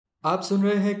आप सुन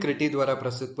रहे हैं कृति द्वारा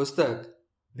प्रस्तुत पुस्तक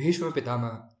भीष्म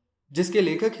पितामह, जिसके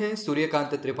लेखक हैं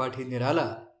सूर्यकांत त्रिपाठी निराला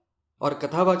और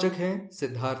कथावाचक हैं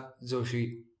सिद्धार्थ जोशी।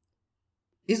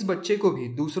 इस बच्चे को भी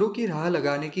दूसरों की राह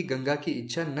लगाने की गंगा की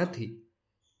इच्छा न थी।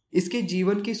 इसके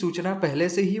जीवन की सूचना पहले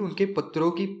से ही उनके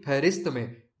पुत्रों की फहरिस्त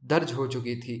में दर्ज हो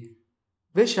चुकी थी।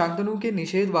 वे शांतनु के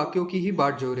निषेध वाक्यों की ही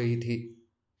बाट जो रही थी।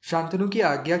 शांतनु की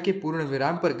आज्ञा के पूर्ण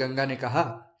विराम पर गंगा ने कहा,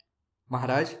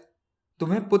 महाराज,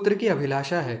 तुम्हें पुत्र की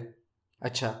अभिलाषा है।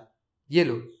 अच्छा, ये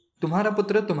लो, तुम्हारा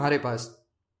पुत्र तुम्हारे पास।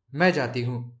 मैं जाती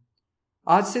हूं।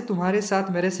 आज से तुम्हारे साथ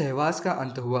मेरे सहवास का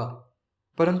अंत हुआ।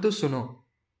 परंतु सुनो,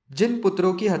 जिन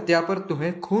पुत्रों की हत्या पर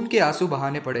तुम्हें खून के आंसू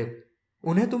बहाने पड़े,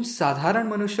 उन्हें तुम साधारण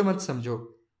मनुष्य मत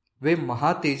समझो। वे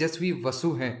महातेजस्वी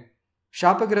वसु हैं,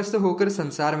 शापग्रस्त होकर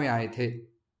संसार में आए थे।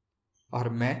 और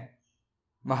मैं,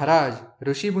 महाराज,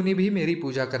 ऋषि मुनि भी मेरी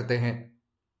पूजा करते हैं।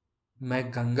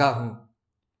 मैं गंगा हूं।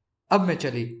 अब मैं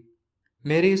चली।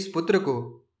 मेरे इस पुत्र को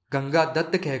गंगा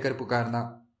दत्त कहकर पुकारना।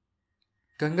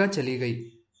 गंगा चली गई।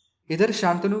 इधर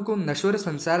शांतनु को नश्वर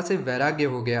संसार से वैराग्य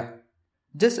हो गया।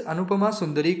 जिस अनुपमा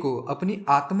सुंदरी को अपनी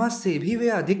आत्मा से भी वे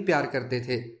अधिक प्यार करते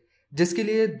थे, जिसके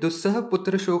लिए दुस्सह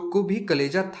पुत्र शोक को भी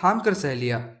कलेजा थाम कर सह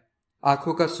लिया,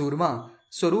 आंखों का सूरमा,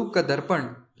 स्वरूप का दर्पण,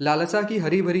 लालसा की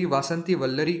हरी भरी वासंती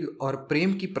वल्लरी और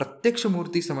प्रेम की प्रत्यक्ष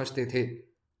मूर्ति समझते थे,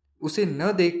 उसे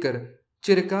न देखकर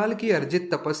चिरकाल की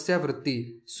अर्जित तपस्या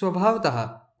वृत्ति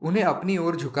स्वभावतः उन्हें अपनी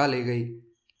ओर झुका ले गई।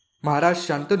 महाराज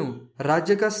शांतनु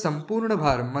राज्य का संपूर्ण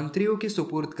भार मंत्रियों की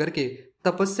सुपुर्द करके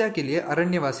तपस्या के लिए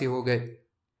अरण्यवासी हो गए।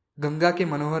 गंगा के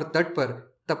मनोहर तट पर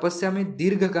तपस्या में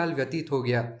दीर्घकाल व्यतीत हो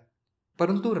गया,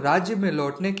 परंतु राज्य में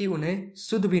लौटने की उन्हें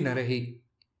सुध भी न रही।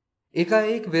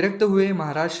 एकाएक विरक्त हुए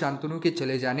महाराज शांतनु के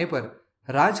चले जाने पर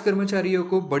राज कर्मचारियों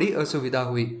को बड़ी असुविधा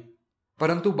हुई,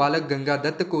 परंतु बालक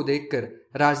गंगादत्त को देखकर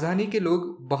राजधानी के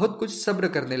लोग बहुत कुछ सब्र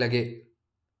करने लगे।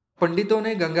 पंडितों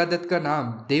ने गंगादत्त का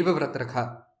नाम देवव्रत रखा।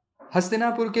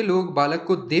 हस्तिनापुर के लोग बालक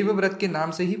को देवव्रत के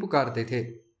नाम से ही पुकारते थे।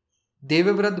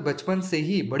 देवव्रत बचपन से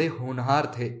ही बड़े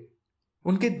होनहार थे।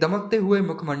 उनके दमकते हुए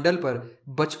मुखमंडल पर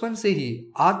बचपन से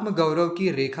ही आत्मगौरव की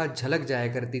रेखा झलक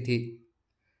जाया करती थी।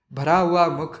 भरा हुआ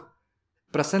मुख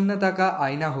प्रसन्नता का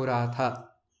आईना हो रहा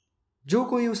था। जो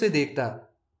कोई उसे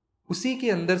देखता, उसी के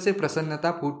अंदर से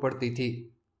प्रसन्नता फूट पड़ती थी।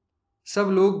 सब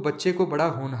लोग बच्चे को बड़ा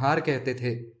होनहार कहते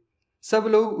थे। सब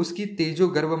लोग उसकी तेजो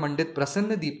गर्वमंडित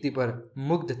प्रसन्न दीप्ति पर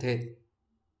मुग्ध थे।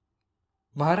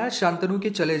 महाराज शांतनु के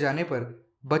चले जाने पर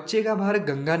बच्चे का भार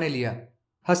गंगा ने लिया।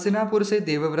 हस्तिनापुर से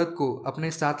देवव्रत को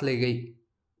अपने साथ ले गई।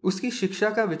 उसकी शिक्षा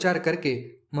का विचार करके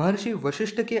महर्षि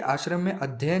वशिष्ठ के आश्रम में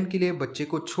अध्ययन के लिए बच्चे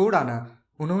को छोड़ आना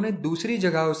उन्होंने दूसरी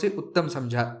जगहों से उत्तम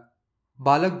समझा।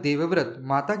 बालक देवव्रत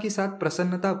माता के साथ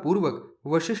प्रसन्नता पूर्वक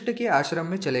वशिष्ठ के आश्रम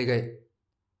में चले गए।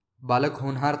 बालक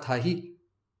होनहार था ही,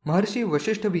 महर्षि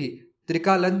वशिष्ठ भी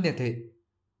त्रिकालज्ञ थे।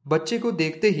 बच्चे को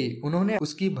देखते ही उन्होंने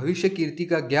उसकी भविष्य कीर्ति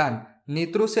का ज्ञान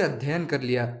नेत्रों से अध्ययन कर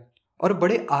लिया और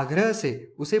बड़े आग्रह से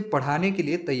उसे पढ़ाने के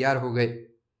लिए तैयार हो गए।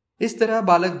 इस तरह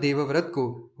बालक देवव्रत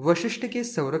को वशिष्ठ के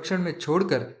संरक्षण में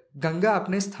छोड़कर गंगा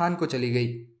अपने स्थान को चली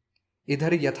गई।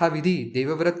 इधर यथाविधि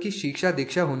देवव्रत की शिक्षा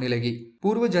दीक्षा होने लगी।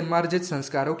 पूर्व जन्मार्जित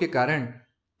संस्कारों के कारण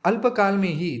अल्पकाल में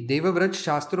ही देवव्रत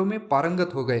शास्त्रों में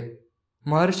पारंगत हो गए।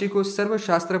 महर्षि को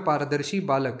सर्वशास्त्र पारदर्शी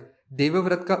बालक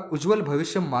देवव्रत का उज्जवल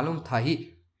भविष्य मालूम था ही।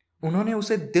 उन्होंने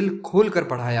उसे दिल खोल कर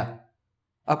पढ़ाया,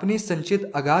 अपनी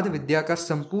संचित अगाध विद्या का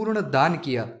संपूर्ण दान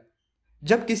किया।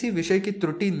 जब किसी विषय की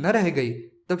त्रुटि न रह गई,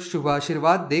 तब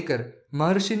शुभाशीर्वाद देकर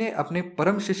महर्षि ने अपने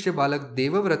परम शिष्य बालक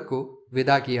देवव्रत को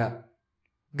विदा किया।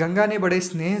 गंगा ने बड़े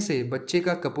स्नेह से बच्चे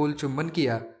का कपोल चुंबन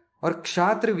किया और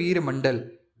क्षात्र वीर मंडल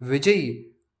विजयी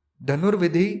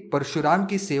धनुर्विधि परशुराम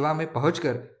की सेवा में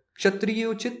पहुंचकर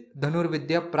क्षत्रियोचित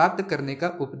धनुर्विद्या प्राप्त करने का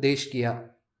उपदेश किया।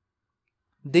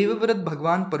 देवव्रत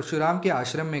भगवान परशुराम के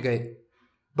आश्रम में गए।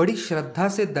 बड़ी श्रद्धा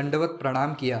से दंडवत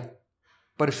प्रणाम किया।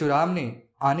 परशुराम ने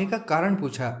आने का कारण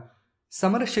पूछा।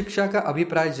 समर शिक्षा का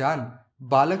अभिप्राय जान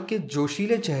बालक के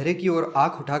जोशीले चेहरे की ओर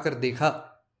आंख उठाकर देखा।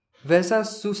 वैसा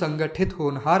सुसंगठित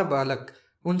होनहार बालक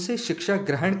उनसे शिक्षा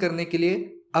ग्रहण करने के लिए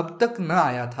अब तक न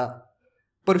आया था।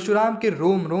 परशुराम के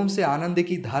रोम रोम से आनंद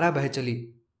की धारा बह चली।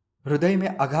 हृदय में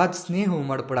अगाध स्नेह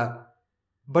उमड़ पड़ा।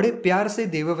 बड़े प्यार से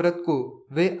देवव्रत को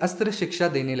वे अस्त्र शिक्षा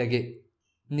देने लगे।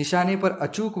 निशाने पर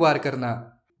अचूक वार करना,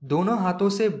 दोनों हाथों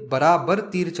से बराबर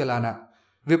तीर चलाना,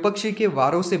 विपक्षी के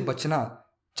वारों से बचना,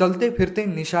 चलते फिरते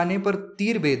निशाने पर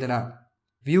तीर बेधना,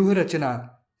 व्यूह रचना,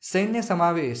 सैन्य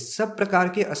समावेश, सब प्रकार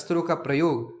के अस्त्रों का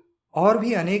प्रयोग और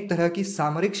भी अनेक तरह की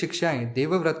सामरिक शिक्षाएं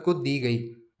देवव्रत को दी गई।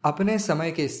 अपने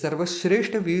समय के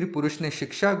सर्वश्रेष्ठ वीर पुरुष ने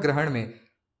शिक्षा ग्रहण में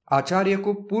आचार्य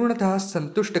को पूर्णतः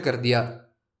संतुष्ट कर दिया।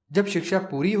 जब शिक्षा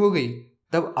पूरी हो गई,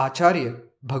 तब आचार्य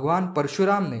भगवान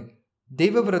परशुराम ने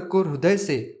देवव्रत को हृदय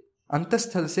से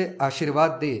अंतस्थल से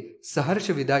आशीर्वाद दे सहर्ष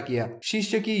विदा किया।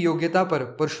 शिष्य की योग्यता पर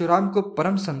परशुराम को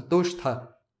परम संतोष था।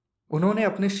 उन्होंने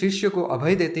अपने शिष्य को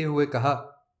अभय देते हुए कहा,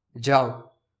 जाओ,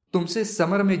 तुमसे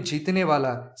समर में जीतने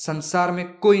वाला संसार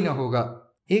में कोई न होगा।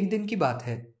 एक दिन की बात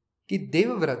है कि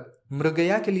देवव्रत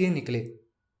मृगया के लिए निकले।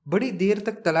 बड़ी देर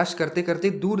तक तलाश करते करते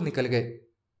दूर निकल गए।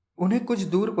 उन्हें कुछ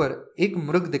दूर पर एक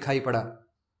मृग दिखाई पड़ा।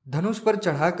 धनुष पर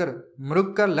चढ़ाकर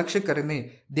मृग का लक्ष्य करने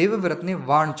देवव्रत ने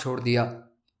वाण छोड़ दिया।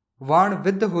 वाण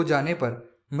विद्ध हो जाने पर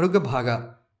मृग भागा।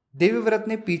 देवव्रत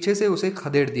ने पीछे से उसे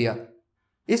खदेड़ दिया।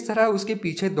 इस तरह उसके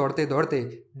पीछे दौड़ते दौड़ते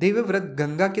देवव्रत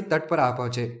गंगा के तट पर आ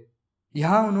पहुंचे।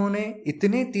 यहां उन्होंने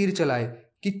इतने तीर चलाए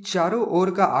कि चारों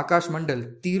ओर का आकाशमंडल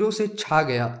तीरों से छा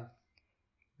गया।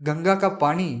 गंगा का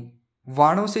पानी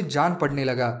वाणों से जान पड़ने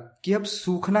लगा कि अब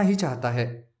सूखना ही चाहता है।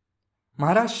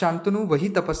 महाराज शांतनु वही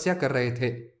तपस्या कर रहे थे।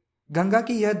 गंगा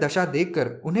की यह दशा देखकर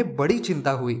उन्हें बड़ी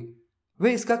चिंता हुई।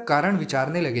 वे इसका कारण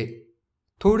विचारने लगे।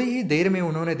 थोड़ी ही देर में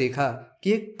उन्होंने देखा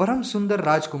कि एक परम सुंदर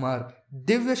राजकुमार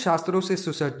दिव्य शास्त्रों से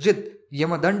सुसज्जित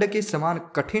यमदंड के समान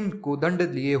कठिन कोदंड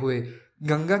लिए हुए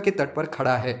गंगा के तट पर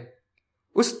खड़ा है।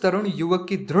 उस तरुण युवक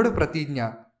की दृढ़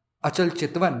प्रतिज्ञा, अचल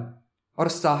चितवन और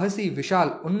साहसी विशाल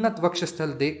उन्नत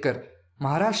वक्षस्थल देखकर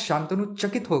महाराज शांतनु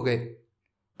चकित हो गए,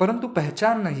 परंतु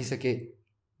पहचान नहीं सके।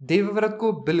 देवव्रत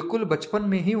को बिल्कुल बचपन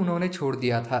में ही उन्होंने छोड़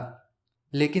दिया था,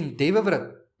 लेकिन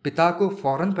देवव्रत पिता को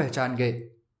फौरन पहचान गए।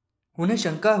 उन्हें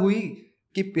शंका हुई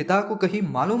कि पिता को कहीं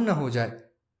मालूम न हो जाए।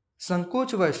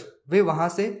 संकोचवश वे वहां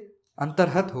से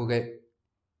अंतर्हत हो गए।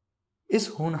 इस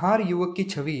होनहार युवक की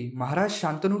छवि महाराज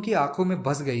शांतनु की आंखों में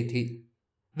बस गई थी।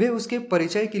 वे उसके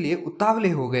परिचय के लिए उतावले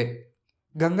हो गए।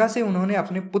 गंगा से उन्होंने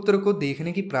अपने पुत्र को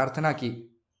देखने की प्रार्थना की।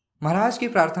 महाराज की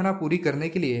प्रार्थना पूरी करने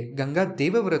के लिए गंगा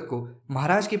देवव्रत को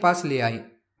महाराज के पास ले आई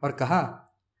और कहा,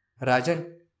 राजन,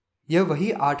 यह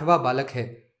वही 8वां बालक है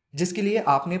जिसके लिए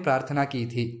आपने प्रार्थना की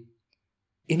थी।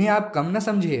 इन्हें आप कम न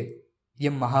समझिए, ये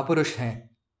महापुरुष हैं।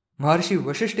 महर्षि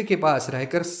वशिष्ठ के पास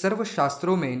रहकर सर्व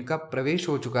शास्त्रों में इनका प्रवेश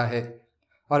हो चुका है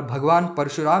और भगवान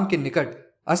परशुराम के निकट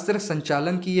अस्त्र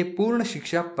संचालन की ये पूर्ण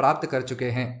शिक्षा प्राप्त कर चुके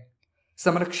हैं।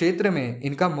 समर क्षेत्र में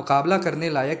इनका मुकाबला करने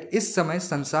लायक इस समय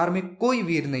संसार में कोई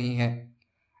वीर नहीं है,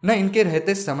 न इनके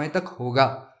रहते समय तक होगा।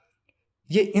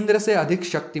 ये इंद्र से अधिक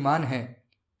शक्तिमान हैं।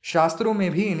 शास्त्रों में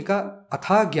भी इनका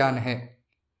अथाह ज्ञान है।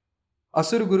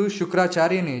 असुर गुरु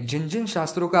शुक्राचार्य ने जिन जिन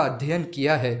शास्त्रों का अध्ययन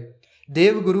किया है,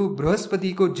 देवगुरु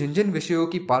बृहस्पति को जिन जिन विषयों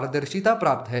की पारदर्शिता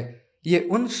प्राप्त है, ये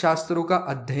उन शास्त्रों का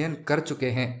अध्ययन कर चुके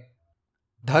हैं।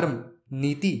 धर्म,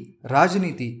 नीति,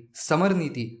 राजनीति, समर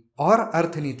नीति और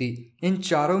अर्थनीति, इन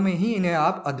चारों में ही इन्हें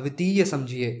आप अद्वितीय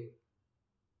समझिए।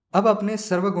 अब अपने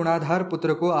सर्वगुणाधार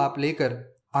पुत्र को आप लेकर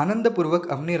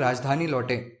आनंदपूर्वक अपनी राजधानी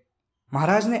लौटे।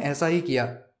 महाराज ने ऐसा ही किया।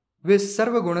 वे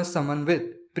सर्वगुण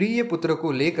समन्वित प्रिय पुत्र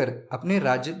को लेकर अपने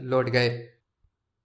राज्य लौट गए।